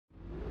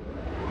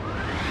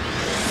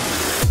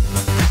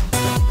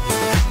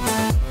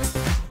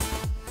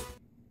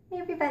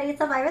everybody,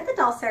 it's Elvira at the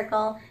Doll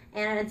Circle,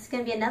 and it's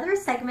going to be another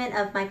segment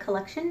of my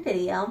collection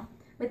video.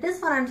 With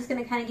this one, I'm just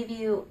going to kind of give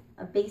you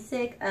a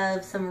basic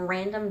of some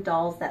random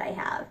dolls that I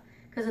have.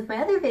 Because with my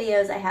other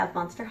videos, I have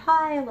Monster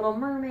High, Little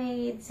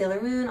Mermaid,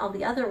 Sailor Moon, all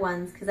the other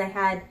ones, because I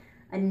had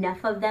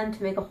enough of them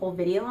to make a whole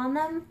video on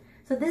them.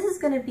 So this is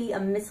going to be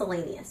a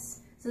miscellaneous.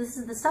 So this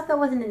is the stuff that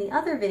wasn't in the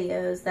other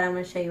videos that I'm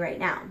going to show you right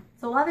now.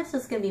 So a lot of it's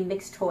just going to be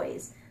mixed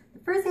toys. The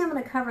first thing I'm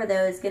going to cover,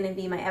 though, is going to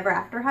be my Ever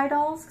After High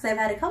dolls, because I've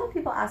had a couple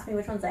people ask me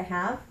which ones I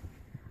have.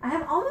 I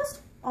have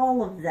almost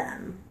all of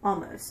them,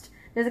 almost.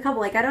 There's a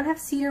couple, like I don't have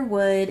Cedar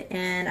Wood,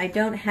 and I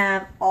don't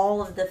have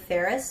all of the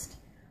fairest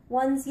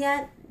ones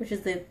yet, which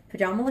is the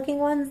pajama-looking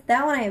ones.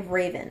 That one I have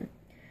Raven.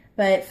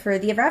 But for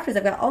the Ever Afters,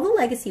 I've got all the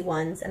legacy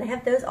ones, and I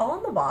have those all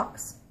in the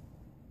box.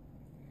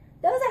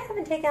 Those I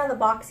haven't taken out of the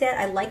box yet.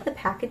 I like the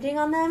packaging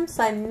on them,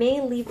 so I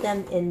may leave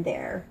them in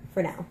there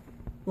for now.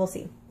 We'll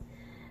see.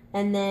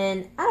 And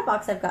then out of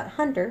box, I've got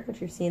Hunter, which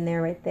you're seeing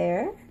there right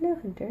there. Hello,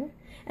 Hunter.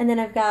 And then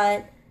I've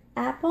got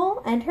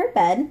Apple and her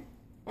bed.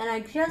 And I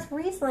just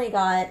recently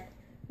got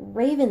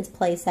Raven's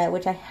playset,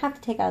 which I have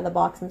to take out of the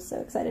box. I'm so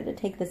excited to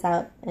take this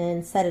out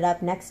and set it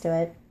up next to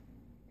it.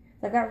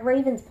 So I've got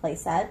Raven's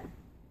playset.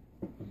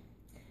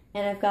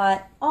 And I've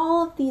got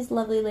all of these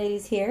lovely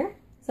ladies here.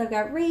 So I've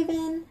got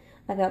Raven,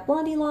 I've got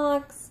Blondie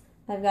Locks,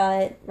 I've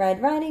got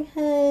Red Riding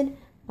Hood,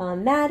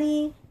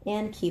 Maddie,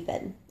 and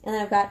Cupid. And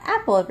then I've got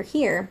Apple over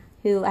here,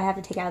 who I have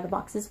to take out of the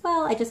box as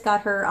well. I just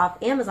got her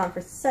off Amazon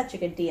for such a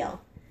good deal,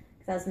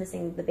 because I was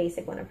missing the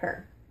basic one of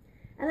her.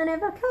 And then I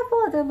have a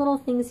couple other little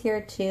things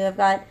here too. I've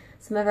got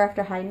some Ever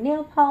After High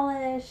nail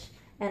polish,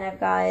 and I've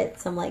got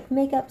some like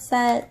makeup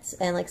sets,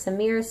 and like some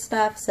mirror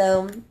stuff,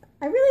 so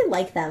I really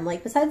like them.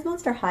 Like besides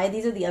Monster High,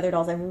 these are the other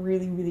dolls I'm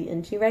really, really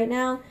into right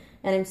now,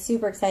 and I'm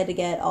super excited to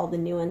get all the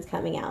new ones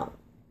coming out.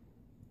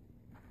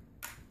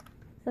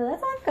 So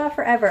that's all I've got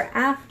for Ever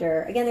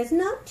After. Again, there's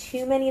not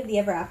too many of the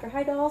Ever After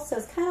High dolls, so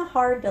it's kind of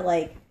hard to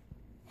like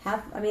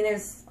have, I mean,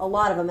 there's a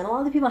lot of them, and a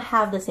lot of the people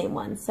have the same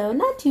ones, so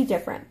not too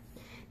different.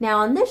 Now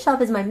on this shelf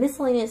is my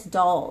miscellaneous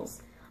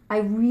dolls. I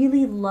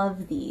really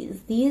love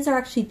these. These are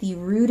actually the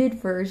rooted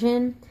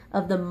version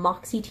of the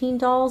Moxie Teen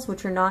dolls,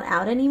 which are not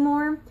out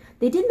anymore.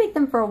 They did make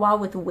them for a while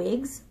with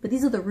wigs, but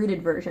these are the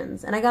rooted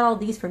versions, and I got all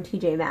these from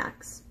TJ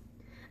Maxx.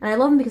 And I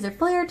love them because they're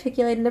fully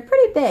articulated, and they're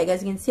pretty big,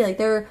 as you can see. Like,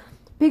 they're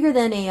bigger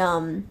than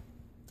a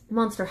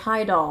Monster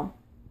High doll.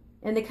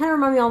 And they kind of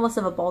remind me almost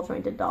of a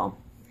ball-jointed doll.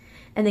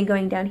 And then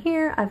going down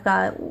here, I've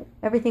got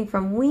everything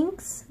from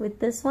Winx with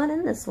this one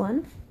and this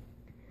one.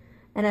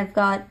 And I've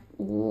got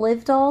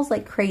Liv dolls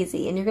like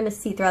crazy. And you're going to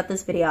see throughout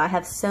this video, I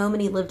have so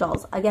many Liv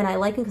dolls. Again, I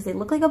like them because they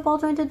look like a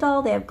ball-jointed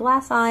doll. They have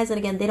glass eyes. And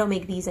again, they don't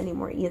make these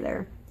anymore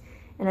either.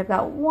 And I've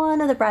got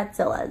one of the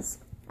Bratzillas.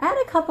 I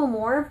had a couple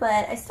more,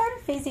 but I started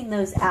phasing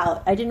those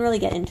out. I didn't really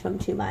get into them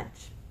too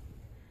much.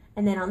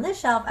 And then on this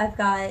shelf, I've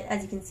got,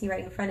 as you can see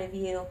right in front of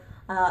you,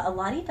 a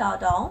La-Di-Da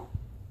doll.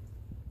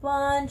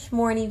 Bunch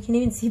more, and you can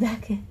even see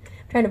back, I'm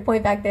trying to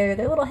point back there,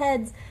 their little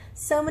heads.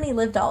 So many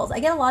Liv dolls. I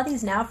get a lot of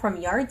these now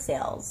from yard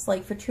sales,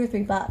 like for $2 or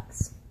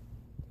 $3.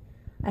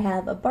 I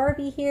have a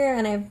Barbie here,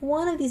 and I have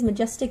one of these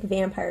majestic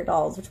vampire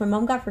dolls, which my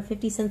mom got for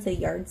 50 cents at a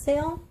yard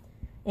sale.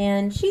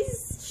 And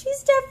she's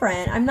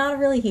different. I'm not a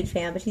really huge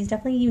fan, but she's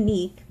definitely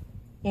unique.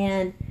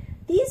 And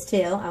these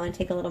two, I want to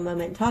take a little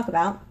moment and talk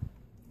about,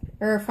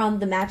 are from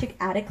the Magic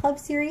Attic Club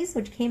series,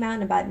 which came out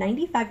in about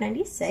 95,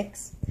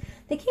 96.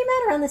 They came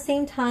out around the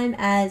same time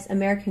as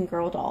American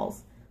Girl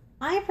dolls.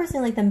 I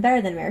personally like them better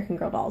than American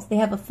Girl dolls. They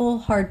have a full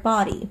hard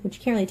body, which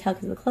you can't really tell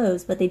because of the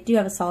clothes, but they do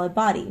have a solid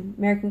body.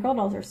 American Girl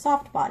dolls are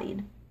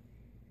soft-bodied.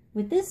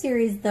 With this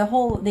series, they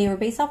were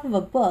based off of a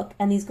book,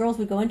 and these girls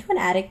would go into an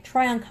attic,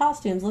 try on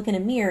costumes, look in a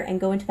mirror,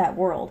 and go into that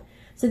world.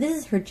 So this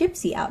is her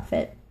gypsy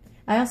outfit.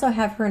 I also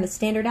have her in a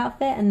standard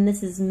outfit, and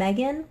this is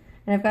Megan,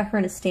 and I've got her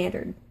in a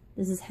standard.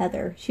 This is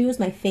Heather. She was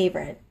my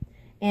favorite.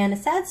 And a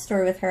sad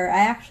story with her, I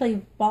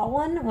actually bought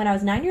one when I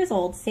was 9 years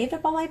old, saved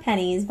up all my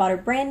pennies, bought her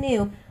brand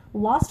new,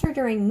 lost her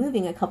during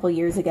moving a couple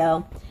years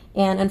ago,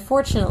 and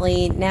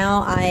unfortunately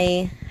now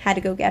I had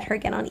to go get her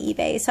again on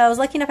eBay. So I was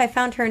lucky enough I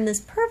found her in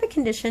this perfect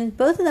condition,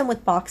 both of them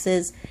with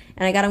boxes,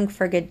 and I got them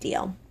for a good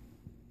deal.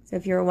 So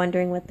if you were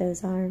wondering what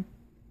those are,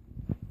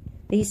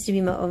 they used to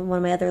be one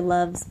of my other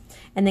loves.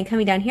 And then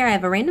coming down here, I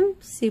have a random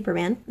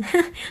Superman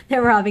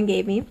that Robin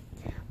gave me.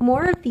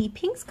 More of the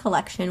Pinks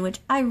collection, which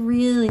I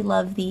really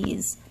love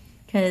these,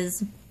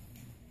 because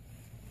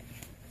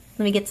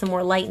let me get some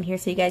more light in here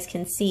so you guys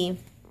can see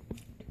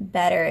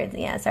better.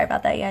 Yeah, sorry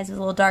about that, you guys. It was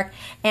a little dark.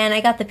 And I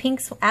got the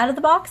Pinks out of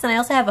the box, and I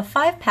also have a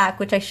 5-pack,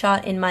 which I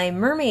shot in my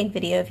mermaid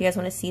video, if you guys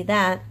want to see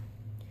that.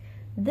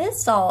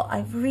 This doll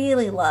I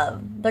really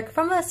love. They're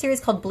from a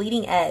series called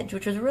Bleeding Edge,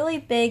 which was really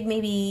big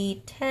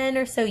maybe 10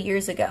 or so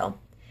years ago.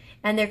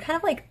 And they're kind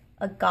of like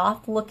a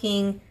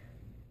goth-looking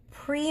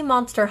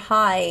pre-Monster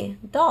High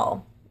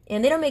doll.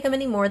 And they don't make them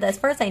anymore, as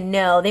far as I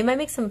know. They might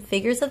make some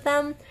figures of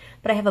them,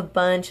 but I have a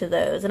bunch of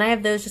those. And I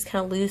have those just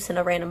kind of loose in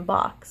a random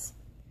box.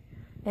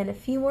 And a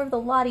few more of the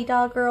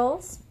La-Di-Da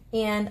girls.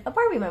 and a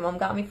Barbie my mom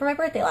got me for my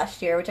birthday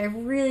last year, which I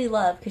really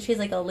love because she's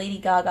like a Lady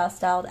Gaga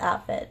styled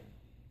outfit.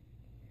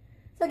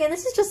 So again,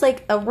 this is just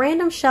like a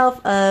random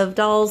shelf of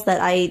dolls that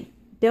I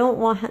don't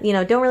want, you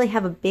know, don't really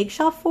have a big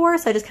shelf for,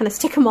 so I just kind of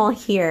stick them all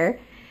here.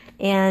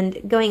 And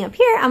going up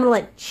here, I'm going to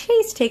let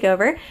Chase take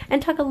over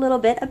and talk a little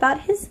bit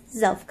about his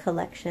Zelf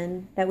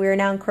collection that we are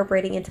now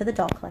incorporating into the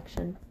doll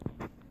collection.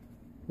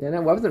 Yeah, no,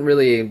 I wasn't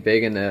really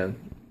big into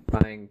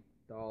buying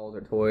dolls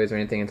or toys or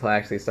anything until I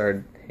actually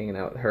started hanging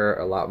out with her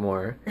a lot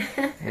more.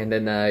 And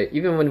then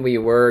even when we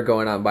were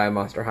going out and buying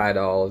Monster High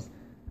dolls,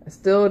 I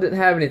still didn't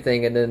have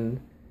anything, and then,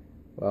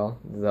 well,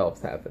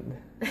 Zelfs happened.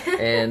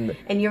 And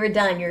and you were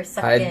done, you were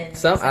sucked in.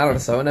 I don't know,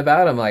 something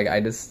about them, like,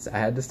 I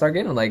had to start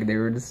getting them, like,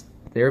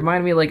 they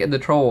remind me like of the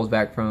Trolls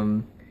back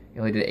from, you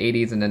know, like the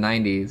 80s and the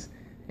 90s,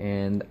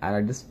 and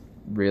I just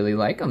really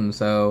like them.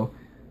 So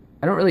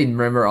I don't really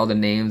remember all the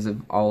names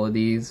of all of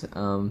these.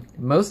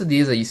 Most of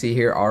these that you see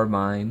here are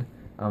mine.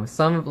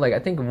 Some, like I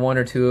think one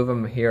or two of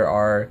them here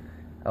are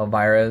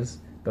Elvira's,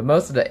 but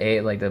most of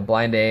the like the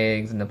blind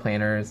eggs and the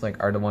planners like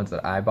are the ones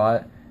that I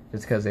bought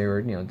just because they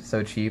were, you know,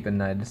 so cheap,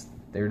 and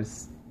they were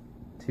just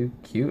too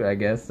cute, I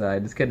guess. I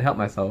just couldn't help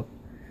myself.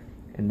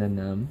 And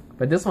then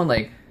but this one,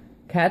 like,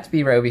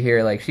 Catsby right over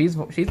here, like, she's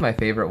my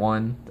favorite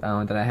one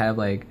that I have,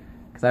 like,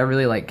 because I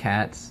really like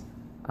cats,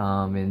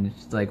 and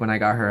just, like, when I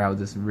got her, I was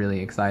just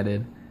really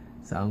excited,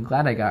 so I'm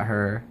glad I got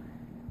her.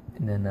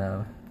 And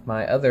then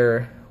my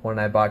other one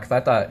I bought, because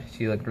I thought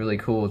she looked really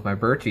cool, was my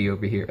Birchie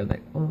over here.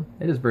 Like, oh,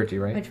 it is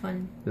Birchie, right? Which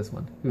one? This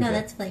one. No,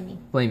 that's Flamey.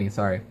 Flamey,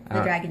 sorry.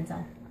 The dragon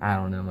Zelf. I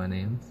don't know my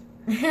names.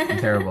 I'm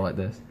terrible at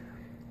this.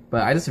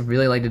 But I just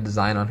really like the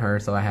design on her,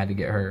 so I had to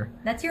get her.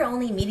 That's your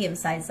only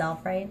medium-sized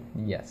Zelf, right?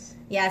 Yes.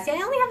 Yeah, see, I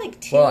only have like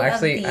two Well,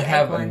 actually, of the I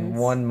have ones.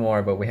 one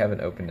more, but we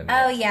haven't opened them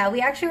Oh, yet. yeah,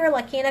 we actually were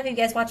lucky enough. If you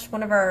guys watched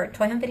one of our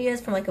Toy Hunt videos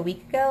from like a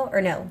week ago,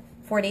 or no,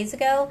 4 days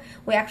ago,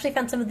 we actually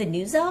found some of the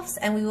new Zelfs,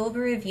 and we will be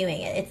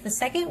reviewing it. It's the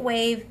second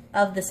wave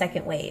of the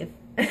second wave.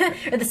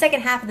 Or the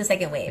second half of the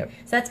second wave. Yep.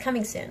 So that's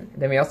coming soon.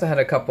 Then we also had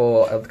a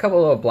couple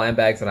little blind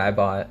bags that I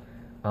bought.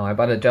 I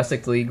bought a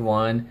Justice League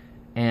one.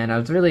 And I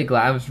was really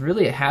glad. I was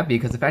really happy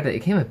because the fact that it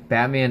came with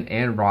Batman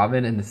and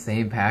Robin in the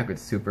same pack with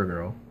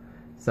Supergirl.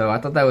 So I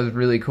thought that was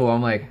really cool.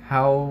 I'm like,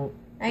 how?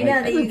 I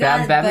know that you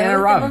got Batman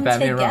and Robin,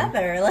 Batman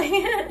together.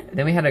 Like.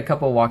 Then we had a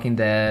couple Walking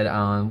Dead.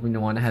 The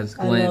one that has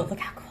Glenn. Oh, look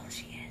how cool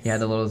she is. Yeah,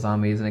 the little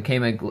zombies, and it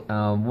came with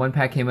one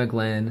pack came with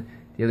Glenn.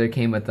 The other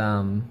came with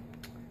oh,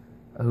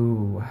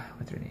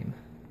 what's her name?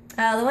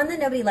 The one that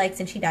nobody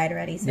likes, and she died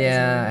already. So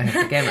yeah,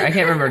 I can't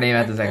remember her name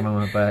at the second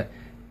moment, but.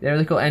 They're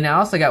really cool. And I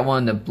also got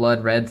one of the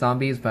Blood Red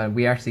Zombies, but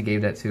we actually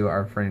gave that to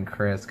our friend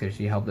Chris because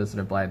she helped us with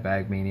a Black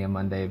Bag Mania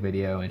Monday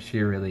video, and she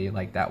really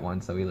liked that one,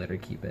 so we let her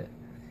keep it.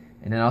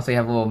 And then also you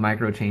have a little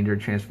micro changer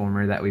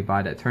transformer that we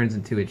bought that turns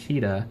into a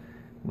cheetah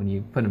when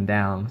you put him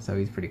down, so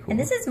he's pretty cool. And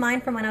this is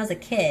mine from when I was a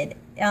kid.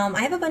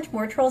 I have a bunch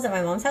more trolls at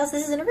my mom's house.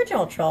 This is an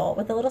original troll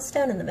with a little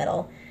stone in the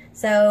middle.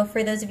 So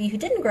for those of you who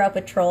didn't grow up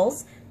with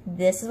trolls,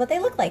 this is what they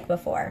looked like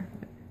before.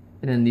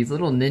 And then these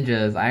little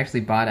ninjas I actually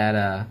bought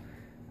at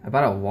I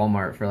bought at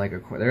Walmart for like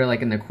they were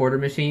like in the quarter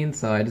machine,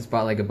 so I just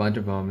bought like a bunch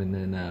of them, and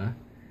then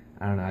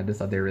I don't know, I just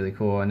thought they were really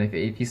cool. And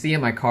if you see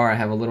in my car, I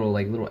have a little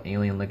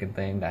alien looking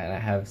thing that I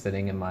have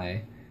sitting in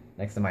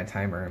next to my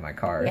timer in my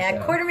car. Yeah,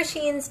 so. Quarter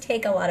machines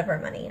take a lot of our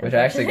money. Which I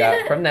actually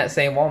got from that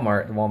same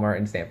Walmart, the Walmart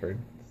in Stanford.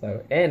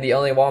 So, and the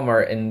only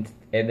Walmart in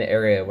the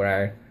area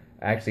where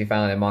I actually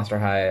found a Monster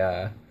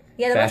High.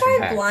 Yeah, the Monster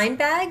High blind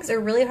bags are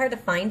really hard to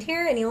find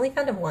here, and you only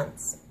found them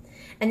once.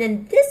 And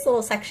then this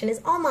little section is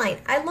all mine.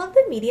 I love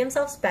the medium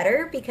Zelfs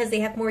better because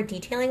they have more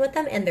detailing with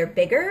them and they're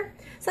bigger.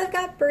 So I've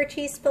got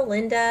Birchie,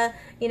 Spelinda,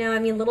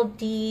 Little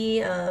D,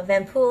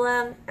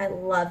 Vampula. I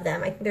love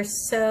them. I think they're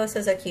so,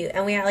 so, so cute.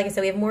 And like I said,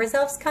 we have more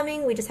Zelfs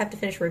coming. We just have to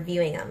finish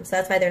reviewing them. So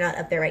that's why they're not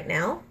up there right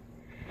now.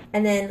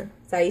 And then,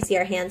 sorry, you see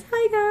our hands.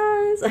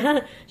 Hi,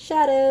 guys.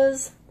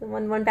 Shadows. The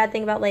one bad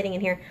thing about lighting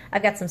in here.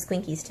 I've got some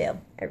Squinkies, too.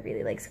 I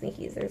really like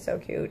Squinkies. They're so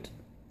cute.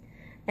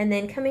 And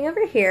then coming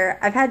over here,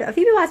 I've had a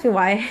few people ask me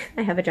why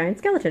I have a giant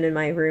skeleton in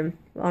my room,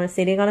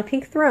 sitting on a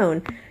pink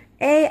throne.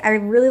 I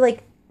really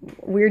like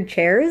weird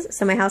chairs,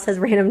 so my house has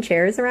random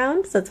chairs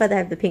around, so that's why they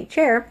have the pink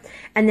chair.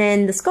 And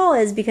then the skull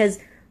is because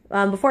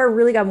before I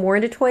really got more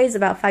into toys,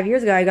 about 5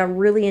 years ago, I got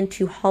really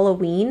into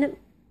Halloween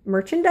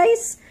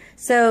merchandise.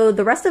 So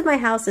the rest of my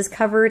house is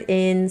covered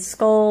in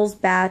skulls,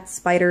 bats,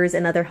 spiders,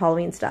 and other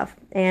Halloween stuff.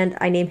 And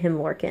I named him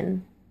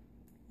Lorcan.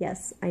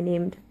 Yes, I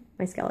named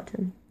my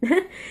skeleton.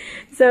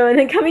 So, and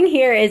then coming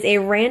here is a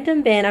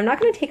random bin. I'm not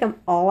going to take them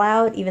all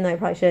out, even though I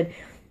probably should.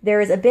 There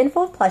is a bin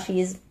full of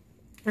plushies,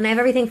 and I have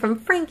everything from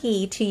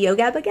Frankie to Yo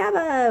Gabba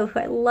Gabba, who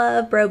I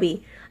love,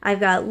 Broby. I've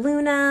got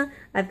Luna.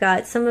 I've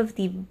got some of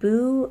the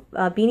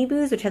Beanie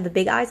Boos, which have the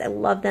big eyes. I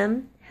love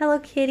them. Hello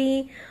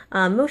Kitty,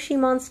 Moshi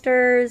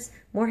Monsters,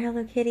 more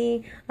Hello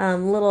Kitty,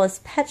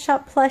 Littlest Pet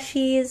Shop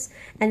plushies,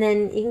 and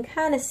then you can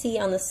kind of see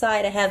on the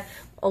side I have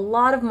a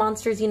lot of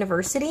Monsters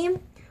University.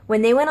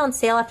 When they went on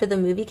sale after the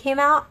movie came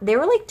out, they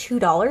were like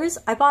 $2.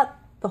 I bought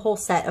the whole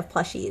set of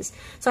plushies.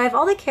 So I have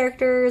all the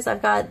characters.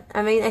 I've got,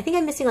 I mean, I think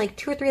I'm missing like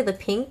 2 or 3 of the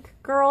pink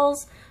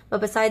girls,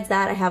 but besides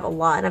that, I have a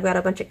lot. And I've got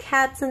a bunch of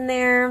cats in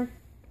there.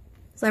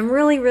 So I'm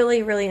really,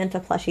 really, really into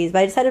plushies,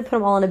 but I decided to put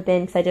them all in a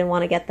bin because I didn't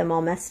want to get them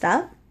all messed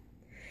up.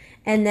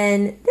 And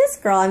then this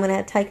girl, I'm going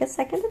to take a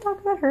second to talk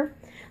about her.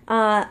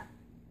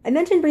 I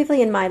mentioned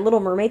briefly in my Little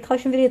Mermaid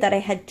collection video that I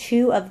had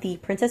 2 of the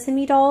Princess and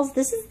Me dolls.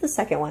 This is the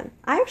second one.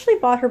 I actually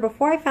bought her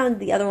before I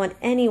found the other one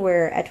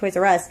anywhere at Toys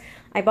R Us.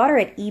 I bought her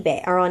at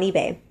eBay, or on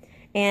eBay.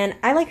 And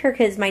I like her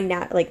because my,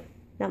 not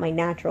my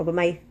natural, but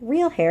my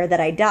real hair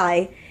that I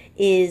dye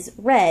is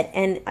red.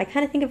 And I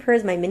kind of think of her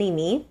as my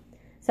mini-me.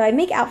 So I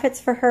make outfits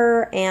for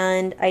her,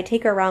 and I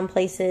take her around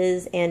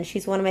places, and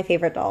she's one of my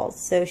favorite dolls.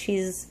 So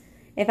she's,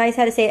 if I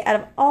had to say, out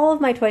of all of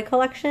my toy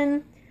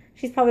collection,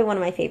 she's probably one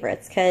of my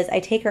favorites because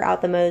I take her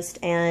out the most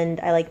and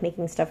I like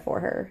making stuff for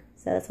her.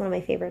 So that's one of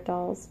my favorite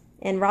dolls.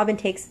 And Robin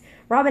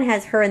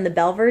has her in the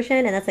Belle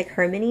version, and that's like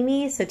her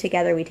mini-me, so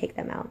together we take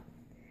them out.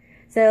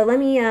 So let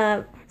me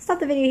stop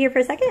the video here for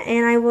a second,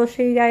 and I will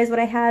show you guys what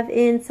I have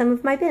in some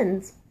of my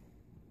bins.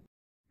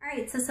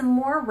 Alright, so some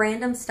more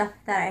random stuff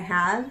that I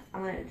have.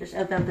 I'm going to just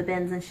open up the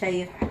bins and show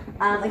you.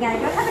 Again, I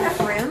don't have enough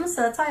room,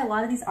 so that's why a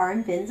lot of these are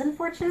in bins,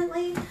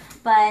 unfortunately.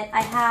 But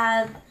I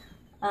have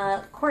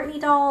Courtney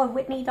doll, a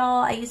Whitney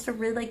doll. I used to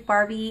really like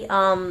Barbie.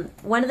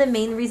 One of the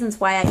main reasons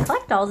why I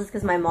collect dolls is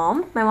because my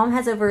mom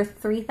has over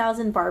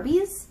 3,000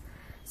 Barbies.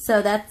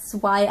 So that's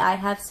why I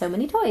have so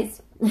many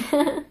toys.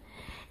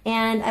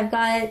 And I've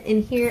got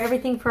in here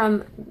everything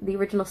from the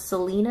original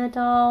Selena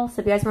doll.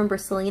 So if you guys remember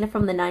Selena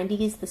from the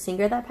 90s, the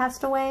singer that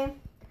passed away,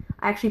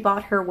 I actually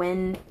bought her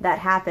when that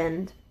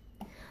happened.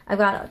 I've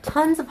got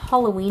tons of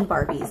Halloween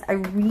Barbies. I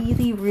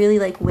really, really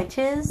like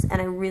witches,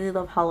 and I really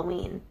love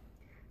Halloween.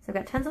 So I've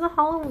got tons of the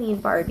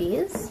Halloween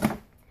Barbies.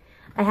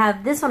 I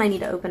have this one I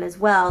need to open as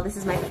well. This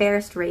is my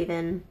Fairest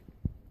Raven,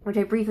 which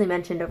I briefly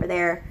mentioned over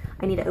there.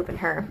 I need to open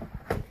her.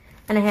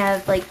 And I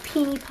have like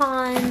Peony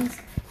Ponds,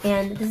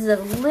 and this is a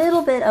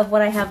little bit of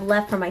what I have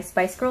left from my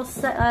Spice Girls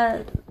series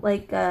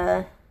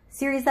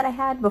that I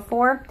had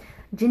before.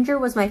 Ginger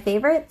was my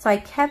favorite, so I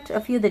kept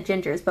a few of the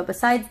Gingers, but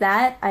besides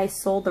that, I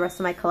sold the rest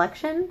of my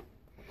collection.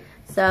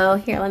 So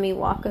here, let me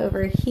walk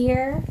over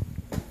here,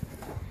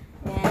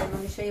 and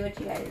let me show you what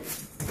you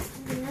guys...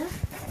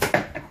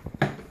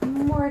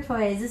 More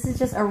toys. This is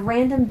just a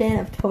random bin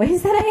of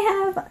toys that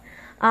I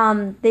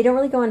have. They don't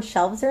really go on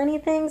shelves or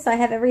anything, so I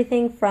have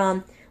everything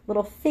from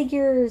little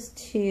figures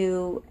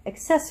to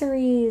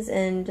accessories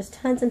and just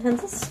tons and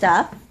tons of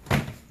stuff.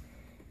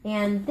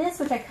 And this,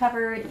 which I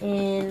covered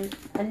in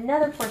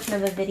another portion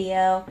of a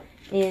video,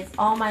 is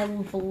all my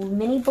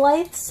mini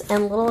Blythes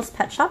and Littlest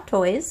Pet Shop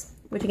toys,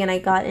 which again I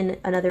got in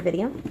another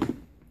video.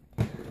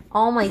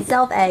 All my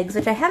Zelf eggs,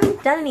 which I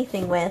haven't done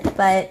anything with,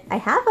 but I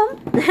have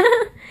them.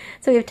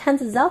 So we have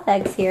tons of Zelf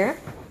eggs here.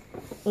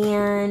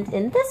 And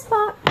in this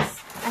box,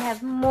 I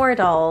have more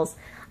dolls.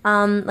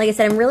 Like I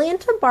said, I'm really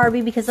into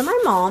Barbie because of my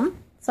mom.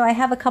 So I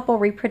have a couple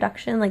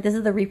reproduction, like this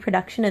is the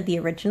reproduction of the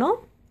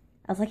original.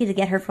 I was lucky to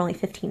get her for only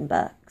 15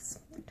 bucks.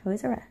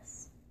 Toys R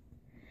Us.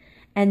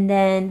 And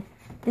then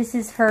this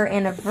is her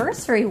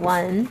anniversary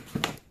one.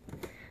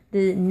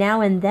 The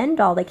Now and Then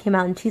doll that came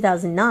out in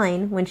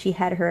 2009 when she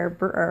had her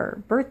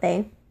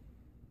birthday.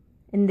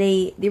 And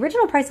the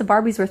original price of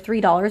Barbies were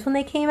 $3 when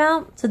they came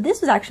out. So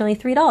this was actually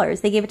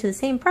 $3. They gave it to the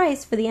same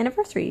price for the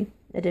anniversary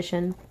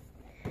edition.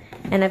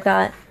 And I've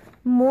got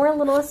more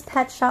Littlest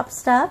Pet Shop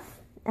stuff.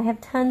 I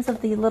have tons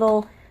of the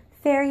little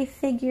fairy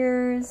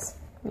figures.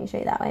 Let me show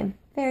you that way.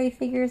 Fairy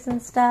figures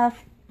and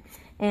stuff.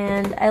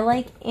 And I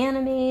like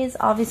animes,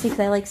 obviously,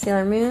 because I like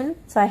Sailor Moon.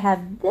 So I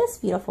have this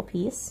beautiful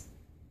piece,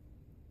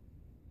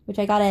 which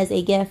I got as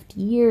a gift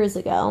years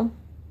ago.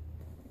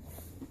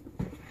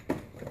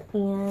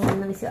 And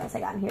let me see what else I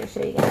got in here to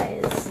show you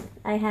guys.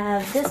 I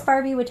have this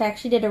Barbie, which I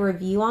actually did a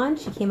review on.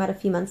 She came out a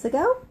few months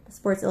ago, the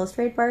Sports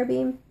Illustrated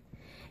Barbie.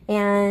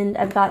 And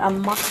I've got a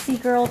Moxie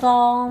Girl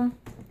doll.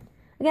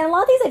 Again, a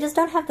lot of these I just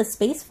don't have the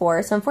space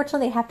for, so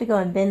unfortunately they have to go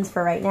in bins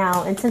for right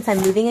now. And since I'm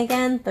moving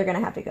again, they're going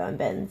to have to go in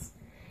bins.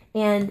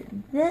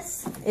 And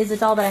this is a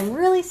doll that I'm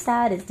really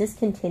sad is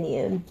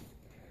discontinued.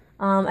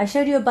 I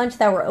showed you a bunch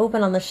that were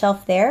open on the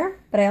shelf there,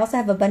 but I also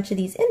have a bunch of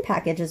these in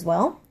package as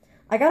well.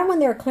 I got them when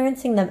they were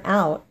clearancing them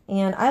out,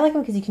 and I like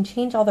them because you can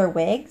change all their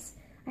wigs.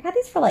 I got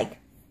these for like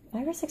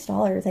 $5 or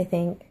 $6, I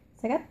think.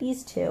 So I got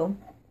these two.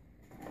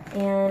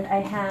 And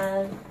I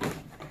have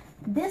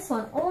this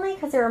one only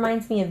because it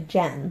reminds me of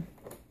Jen.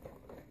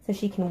 So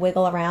she can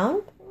wiggle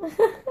around.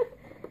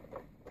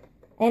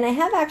 And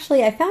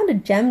I found a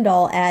gem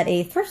doll at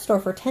a thrift store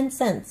for 10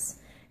 cents.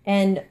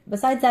 And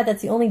besides that,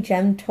 that's the only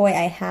gem toy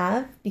I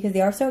have. Because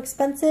they are so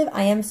expensive,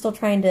 I am still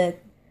trying to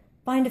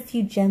find a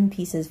few gem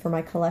pieces for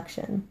my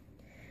collection.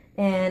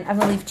 And I'm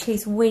going to leave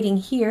Chase waiting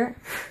here.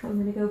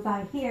 I'm going to go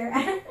by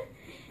here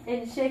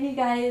and show you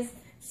guys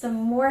some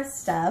more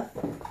stuff.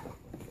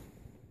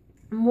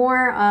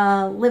 More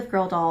Live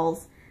Girl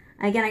dolls.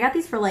 Again, I got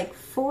these for like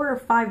 $4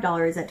 or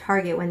 $5 at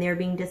Target when they were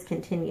being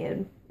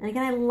discontinued. And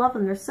again, I love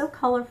them. They're so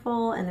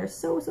colorful and they're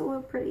so,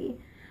 so pretty.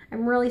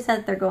 I'm really sad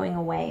that they're going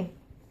away.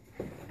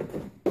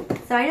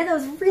 So I know that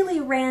was really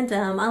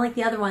random, unlike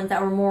the other ones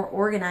that were more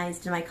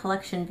organized in my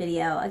collection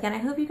video. Again, I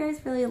hope you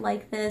guys really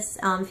like this.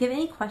 If you have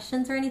any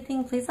questions or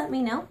anything, please let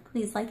me know.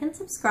 Please like and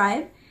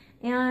subscribe.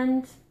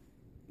 And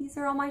these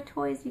are all my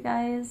toys, you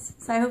guys.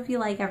 So I hope you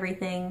like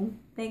everything.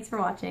 Thanks for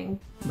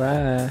watching.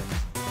 Bye.